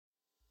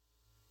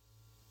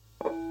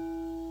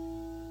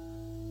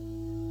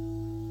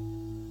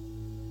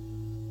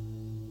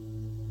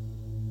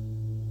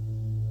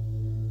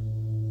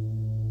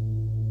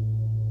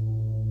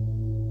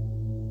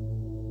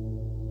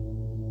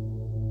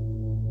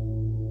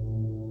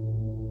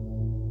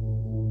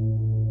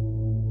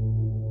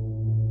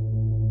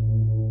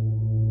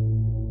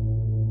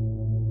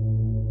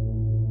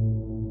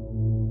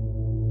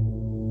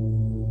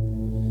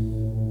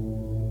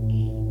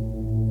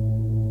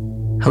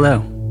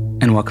Hello,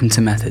 and welcome to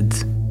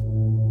Methods.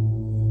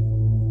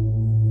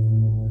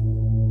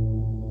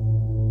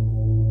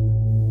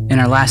 In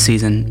our last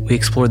season, we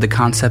explored the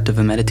concept of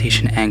a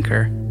meditation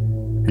anchor,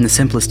 and the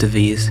simplest of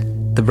these,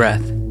 the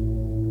breath.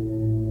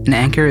 An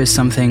anchor is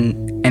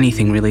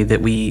anything really,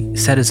 that we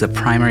set as a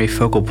primary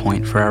focal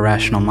point for our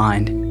rational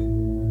mind.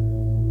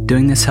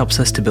 Doing this helps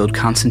us to build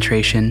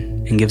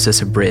concentration and gives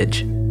us a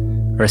bridge,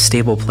 or a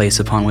stable place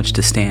upon which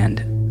to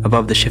stand,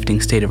 above the shifting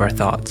state of our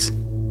thoughts.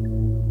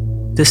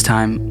 This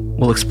time,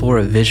 we'll explore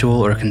a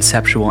visual or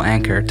conceptual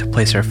anchor to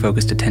place our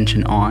focused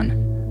attention on,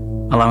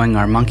 allowing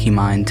our monkey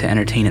mind to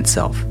entertain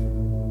itself,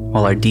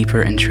 while our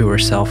deeper and truer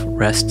self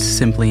rests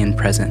simply in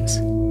presence.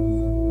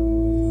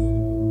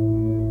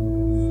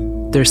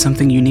 There's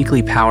something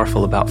uniquely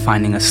powerful about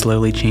finding a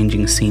slowly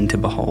changing scene to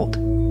behold.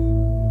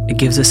 It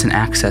gives us an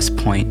access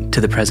point to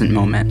the present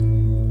moment,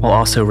 while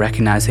also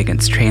recognizing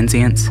its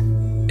transience,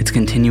 its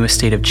continuous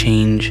state of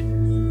change,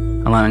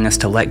 allowing us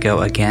to let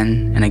go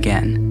again and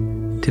again,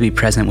 to be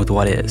present with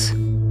what is.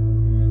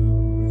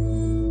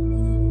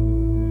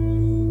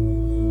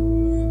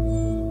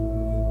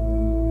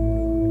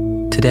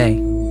 Today,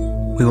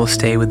 we will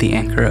stay with the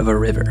anchor of a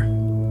river.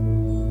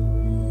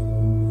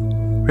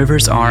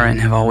 Rivers are and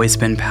have always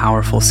been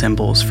powerful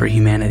symbols for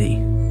humanity.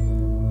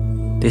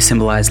 They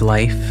symbolize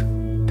life,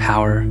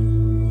 power,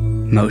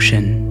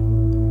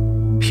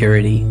 motion,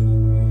 purity.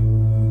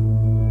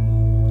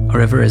 A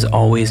river is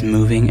always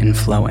moving and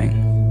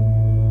flowing.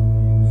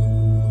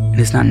 It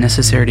is not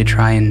necessary to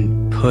try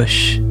and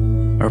push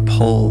or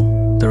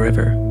pull the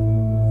river.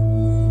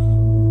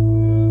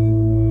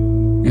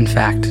 In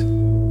fact,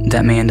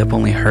 that may end up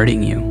only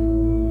hurting you.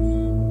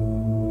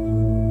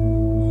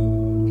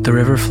 The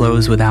river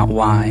flows without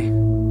why,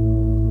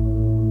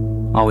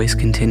 always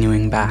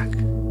continuing back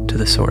to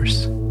the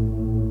source.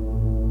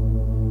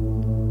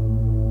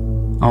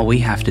 All we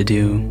have to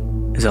do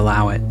is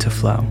allow it to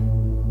flow.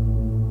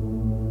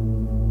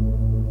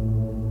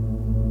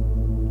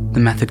 The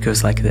method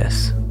goes like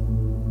this.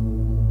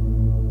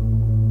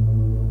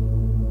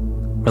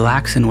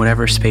 Relax in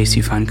whatever space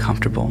you find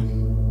comfortable.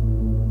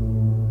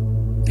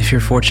 If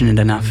you're fortunate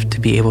enough to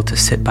be able to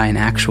sit by an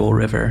actual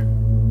river,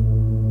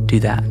 do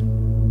that.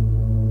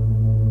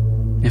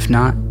 If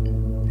not,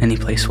 any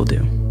place will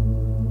do.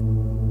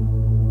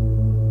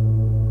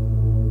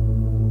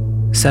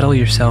 Settle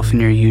yourself in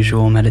your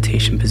usual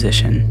meditation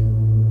position,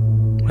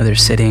 whether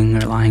sitting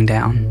or lying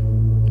down.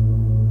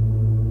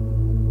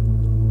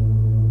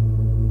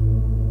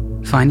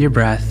 Find your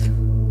breath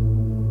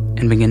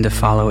and begin to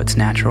follow its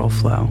natural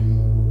flow.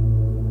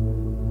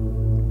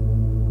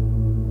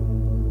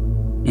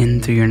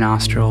 In through your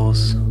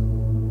nostrils,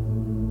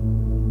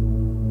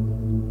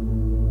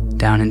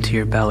 down into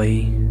your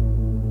belly,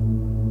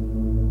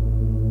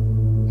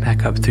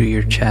 back up through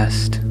your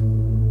chest,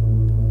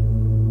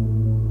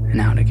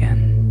 and out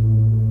again.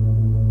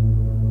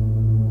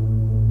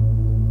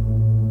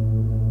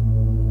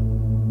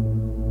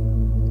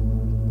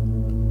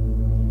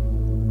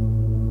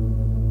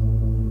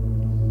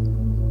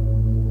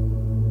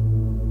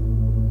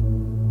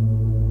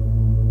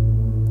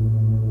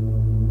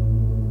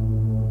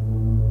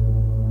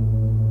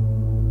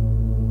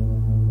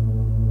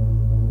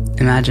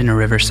 Imagine a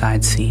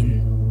riverside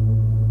scene.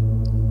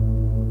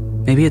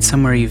 Maybe it's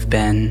somewhere you've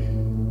been,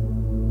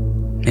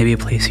 maybe a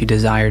place you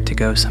desire to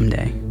go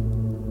someday.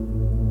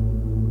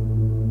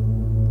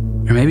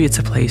 Or maybe it's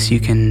a place you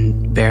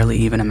can barely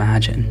even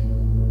imagine.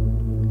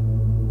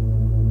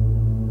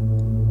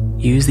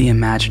 Use the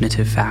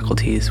imaginative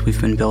faculties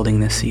we've been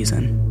building this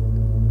season.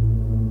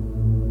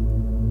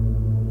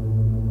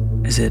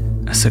 Is it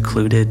a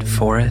secluded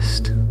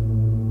forest?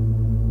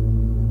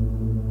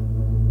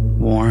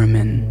 Warm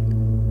and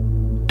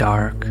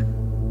dark?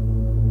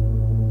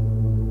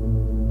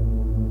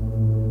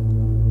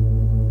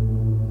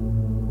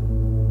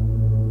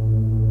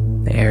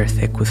 The air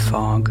thick with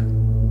fog?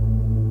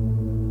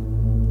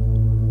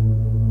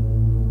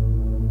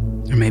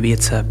 Or maybe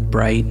it's a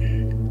bright,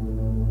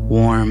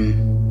 warm,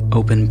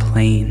 open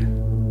plain.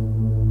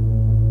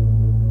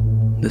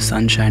 The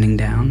sun shining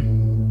down.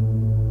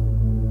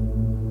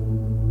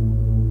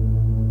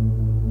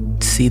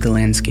 See the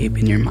landscape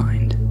in your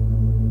mind.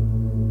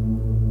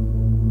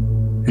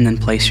 And then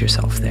place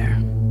yourself there.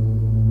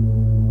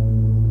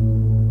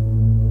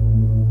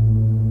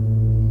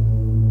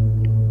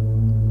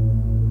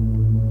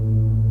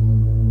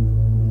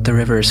 The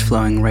river is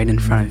flowing right in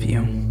front of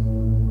you,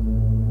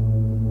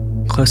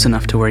 close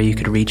enough to where you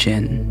could reach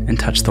in and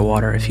touch the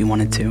water if you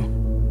wanted to.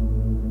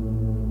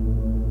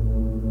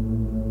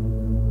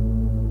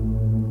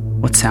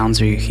 What sounds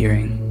are you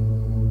hearing?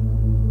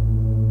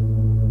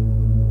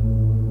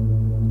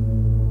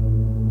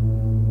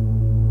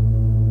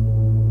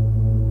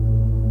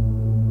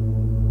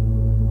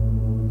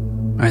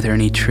 Are there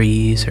any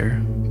trees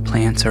or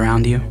plants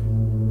around you?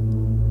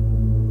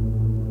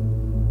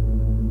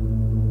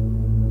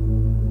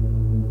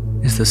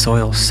 Is the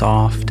soil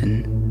soft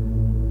and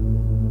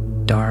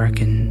dark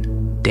and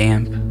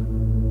damp,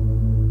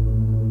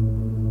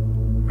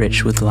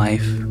 rich with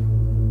life?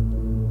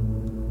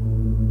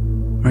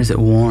 Or is it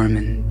warm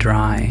and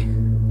dry?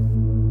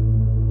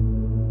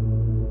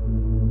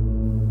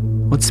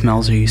 What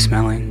smells are you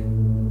smelling?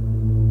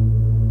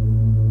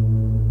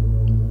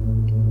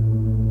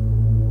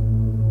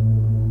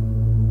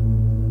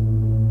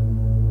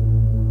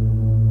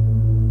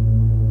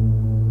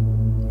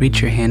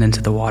 Reach your hand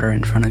into the water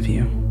in front of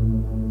you.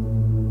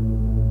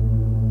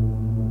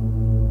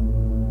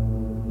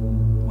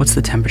 What's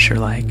the temperature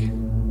like?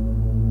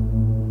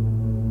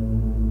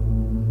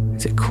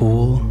 Is it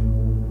cool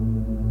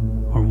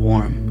or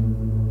warm?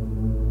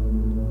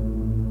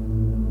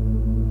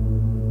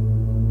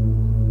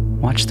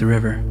 Watch the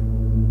river.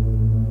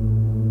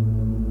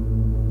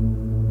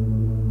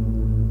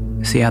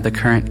 See how the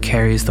current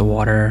carries the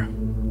water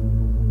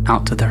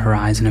out to the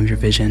horizon of your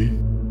vision.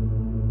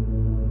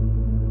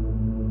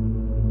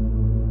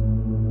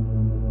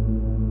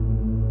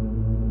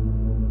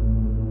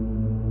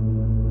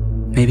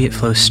 Maybe it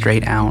flows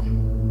straight out,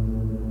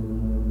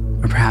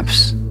 or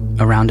perhaps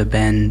around a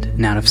bend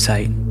and out of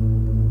sight.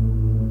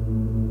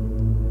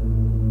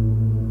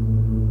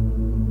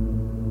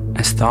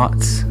 As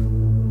thoughts,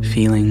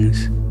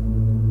 feelings,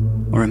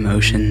 or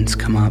emotions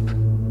come up,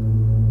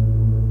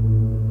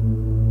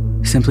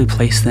 simply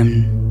place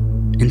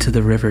them into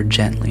the river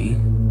gently,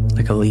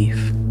 like a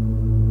leaf.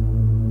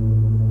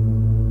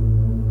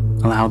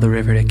 Allow the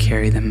river to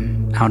carry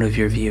them out of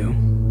your view.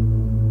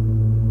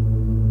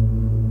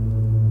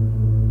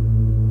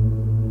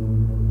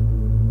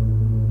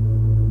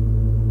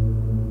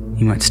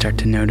 You might start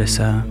to notice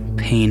a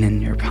pain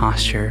in your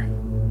posture,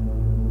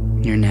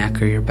 in your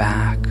neck or your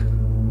back,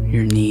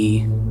 your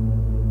knee,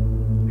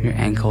 your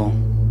ankle.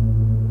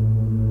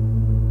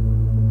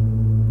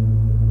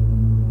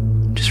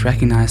 Just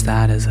recognize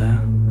that as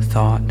a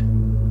thought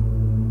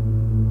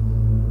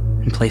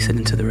and place it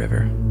into the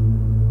river.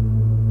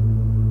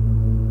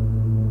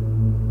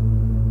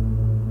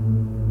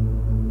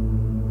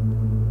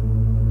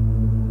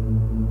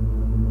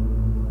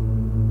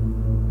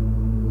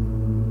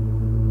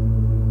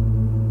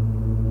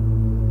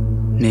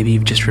 Maybe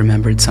you've just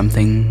remembered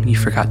something you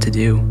forgot to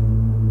do.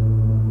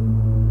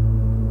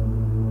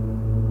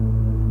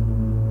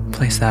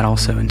 Place that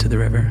also into the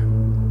river.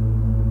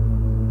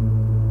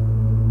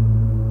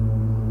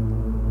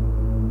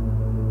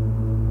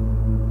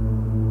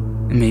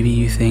 And maybe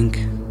you think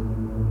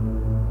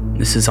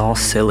this is all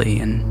silly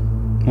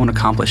and won't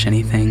accomplish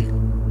anything,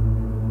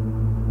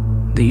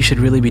 that you should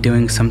really be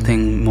doing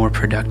something more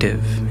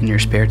productive in your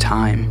spare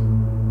time.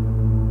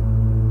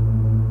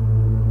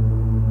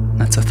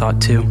 That's a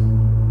thought too.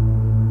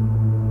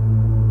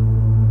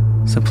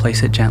 So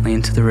place it gently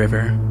into the river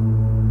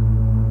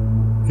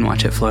and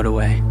watch it float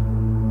away.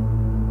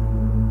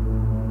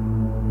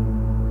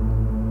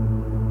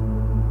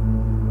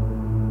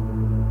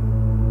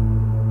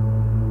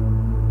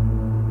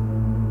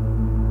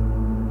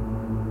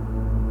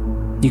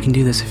 You can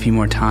do this a few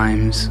more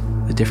times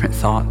with different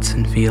thoughts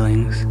and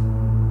feelings.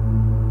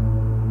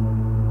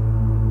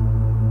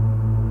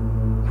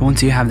 But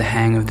once you have the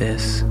hang of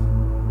this,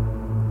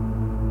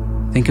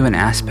 think of an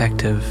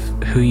aspect of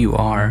who you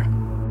are,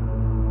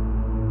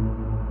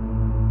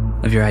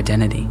 of your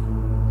identity.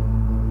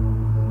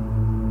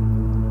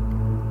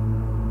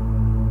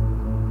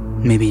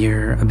 Maybe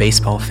you're a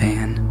baseball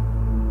fan,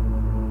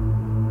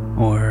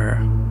 or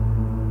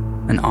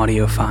an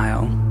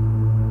audiophile,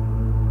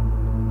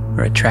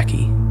 or a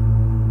Trekkie.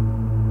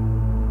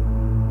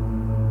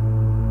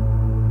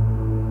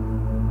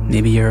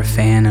 Maybe you're a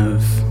fan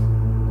of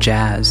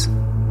jazz,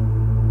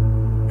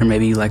 or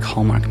maybe you like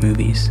Hallmark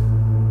movies.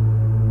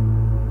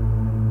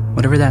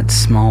 Whatever that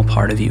small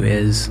part of you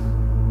is,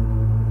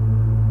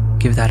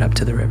 give that up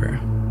to the river.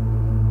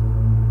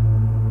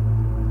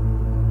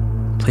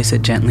 Place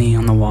it gently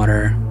on the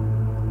water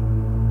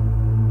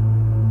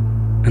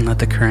and let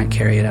the current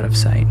carry it out of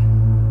sight.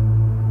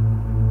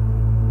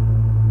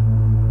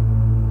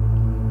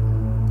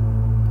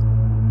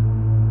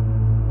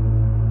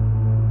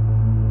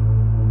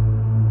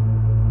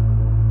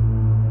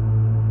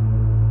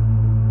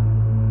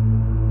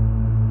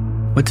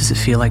 What does it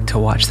feel like to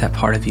watch that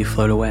part of you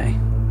float away?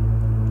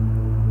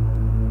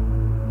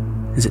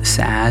 Is it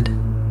sad?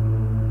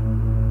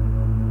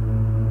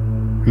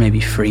 Or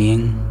maybe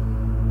freeing?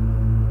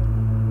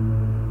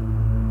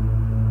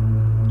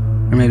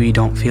 Or maybe you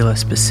don't feel a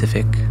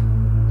specific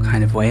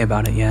kind of way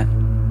about it yet.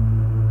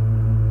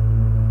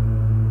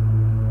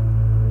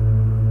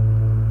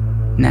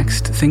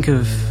 Next, think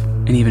of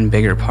an even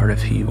bigger part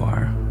of who you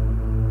are.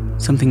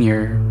 Something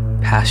you're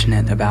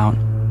passionate about,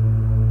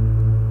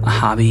 a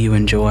hobby you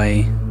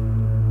enjoy,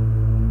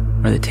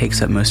 or that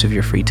takes up most of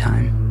your free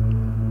time.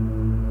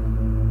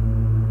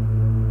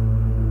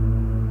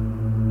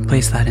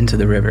 Place that into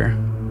the river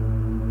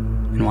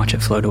and watch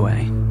it float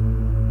away.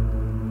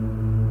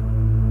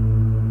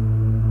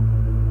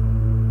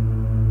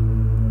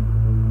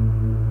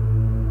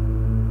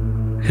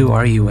 Who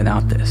are you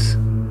without this?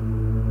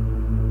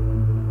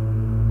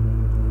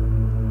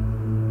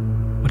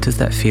 What does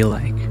that feel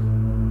like?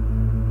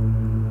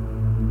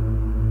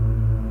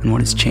 And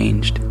what has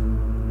changed?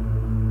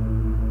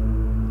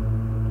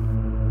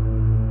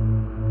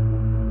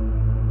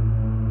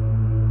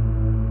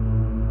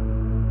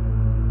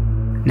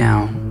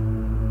 Now,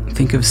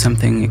 think of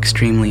something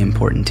extremely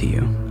important to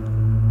you.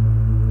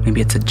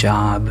 Maybe it's a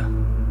job,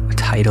 a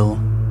title,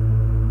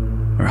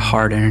 or a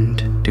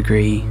hard-earned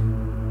degree.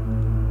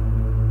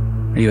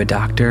 Are you a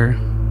doctor,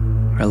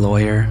 or a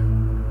lawyer,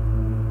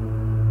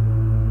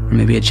 or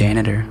maybe a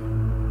janitor?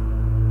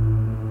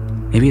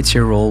 Maybe it's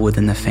your role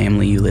within the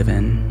family you live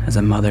in as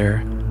a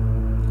mother,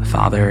 a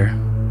father,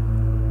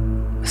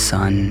 a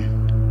son,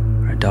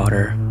 or a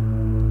daughter,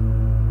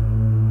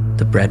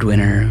 the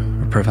breadwinner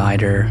or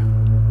provider,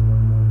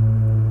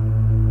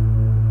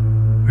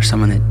 or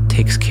someone that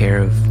takes care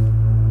of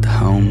the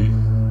home.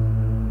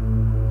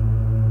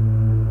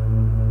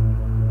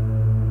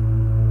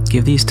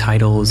 Give these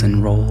titles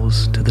and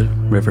roles to the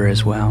river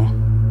as well,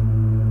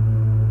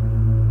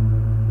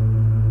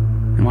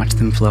 and watch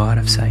them flow out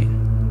of sight.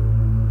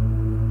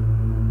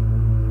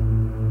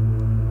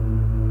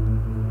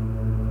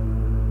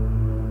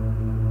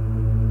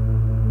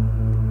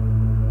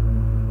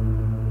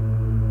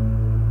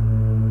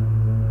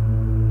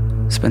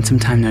 Spend some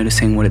time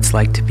noticing what it's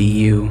like to be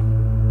you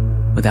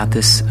without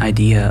this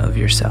idea of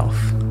yourself.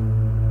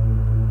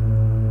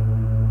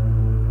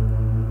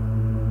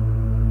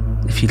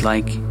 If you'd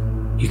like,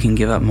 you can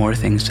give up more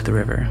things to the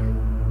river,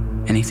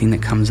 anything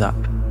that comes up.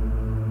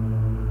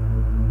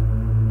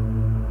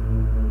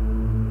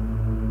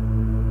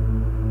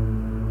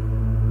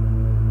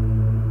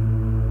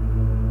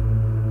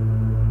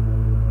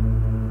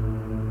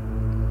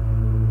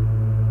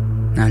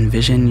 Now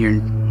envision your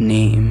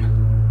name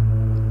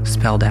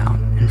spelled out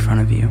in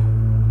front of you.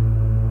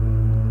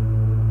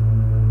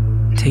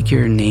 Take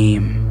your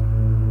name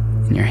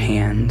in your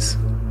hands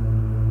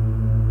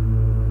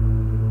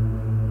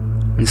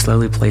and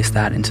slowly place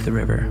that into the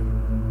river.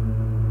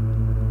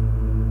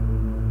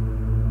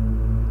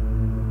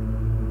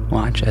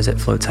 Watch as it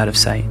floats out of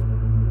sight.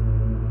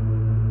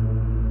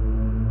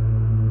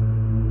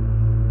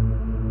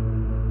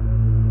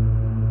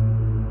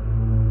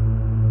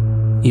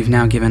 You've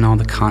now given all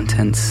the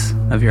contents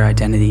of your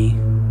identity,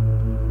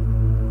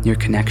 your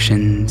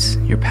connections,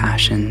 your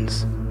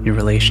passions, your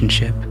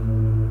relationship,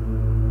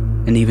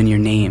 and even your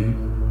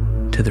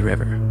name to the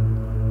river.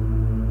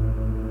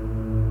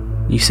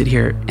 You sit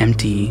here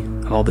empty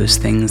of all those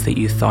things that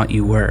you thought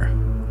you were.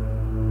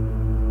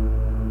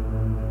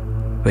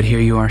 But here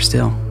you are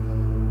still.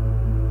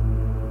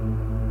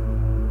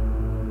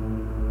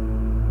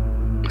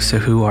 So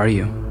who are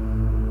you?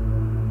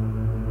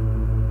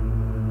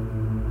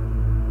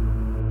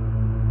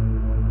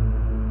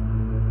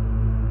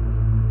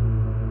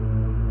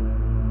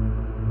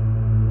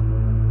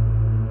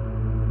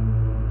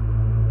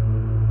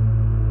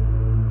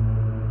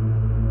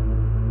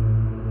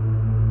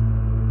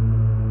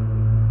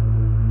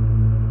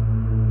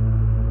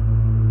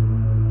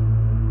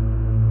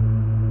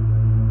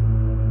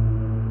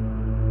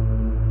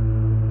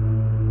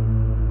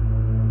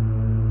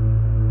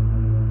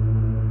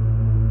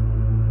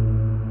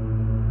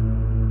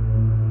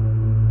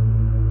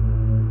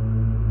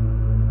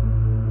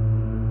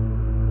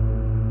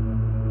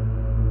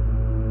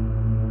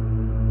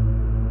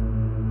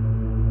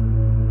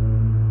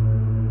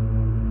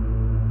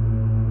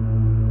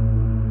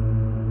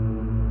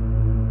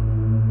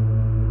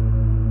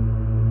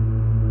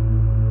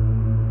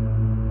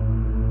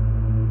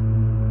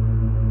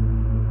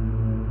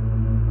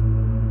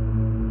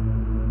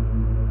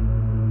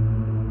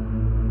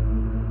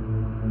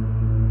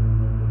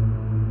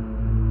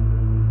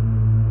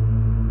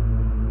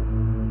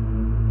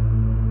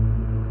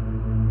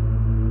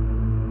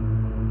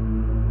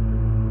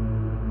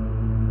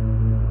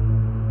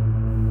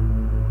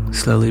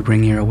 Slowly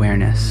bring your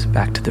awareness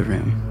back to the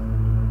room.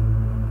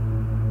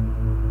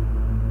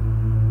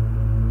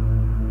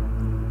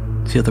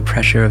 Feel the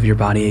pressure of your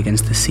body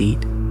against the seat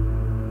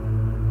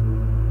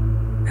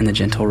and the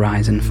gentle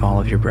rise and fall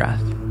of your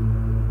breath.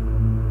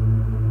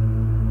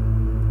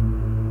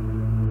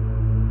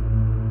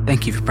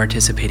 Thank you for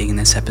participating in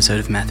this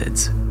episode of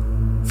Methods.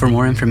 For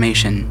more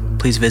information,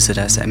 please visit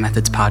us at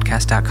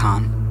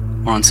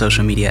methodspodcast.com or on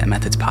social media at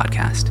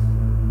methodspodcast.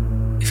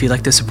 If you'd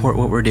like to support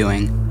what we're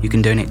doing, you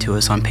can donate to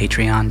us on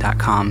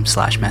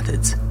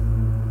patreon.com/methods.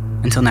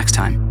 Until next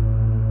time.